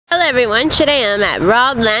everyone, today I'm at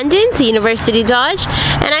Rob Landon's University Dodge,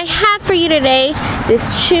 and I have for you today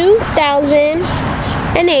this 2008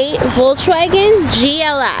 Volkswagen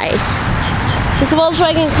GLI. This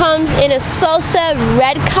Volkswagen comes in a Salsa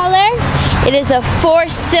Red color. It is a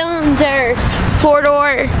 4-cylinder,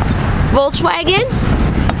 4-door Volkswagen.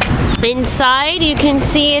 Inside you can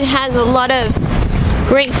see it has a lot of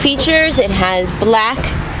great features. It has black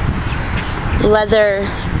leather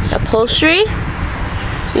upholstery.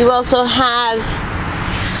 You also have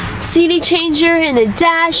CD changer in the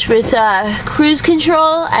dash with cruise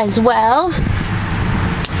control as well,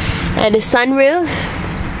 and a sunroof.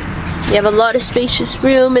 You have a lot of spacious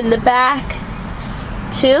room in the back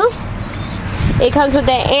too. It comes with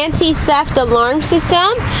an anti-theft alarm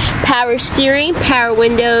system, power steering, power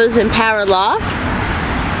windows, and power locks.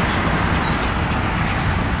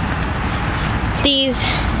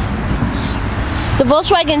 The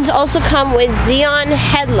Volkswagens also come with xenon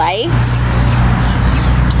headlights,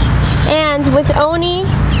 and with only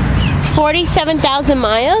 47,000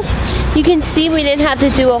 miles, you can see we didn't have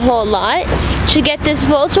to do a whole lot to get this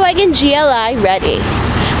Volkswagen GLI ready.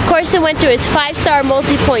 Of course, it went through its 5-star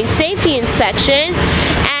multi-point safety inspection,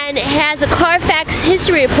 and it has a Carfax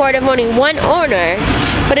history report of only one owner,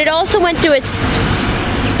 but it also went through its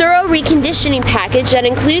thorough reconditioning package that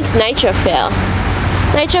includes NitroFill.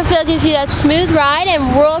 NitroFill gives you that smooth ride and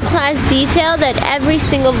world-class detail that every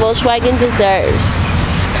single Volkswagen deserves.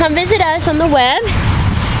 Come visit us on the web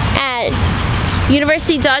at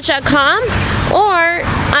universitydodge.com or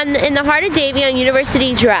in the heart of Davie on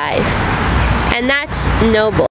University Drive. And that's Noble.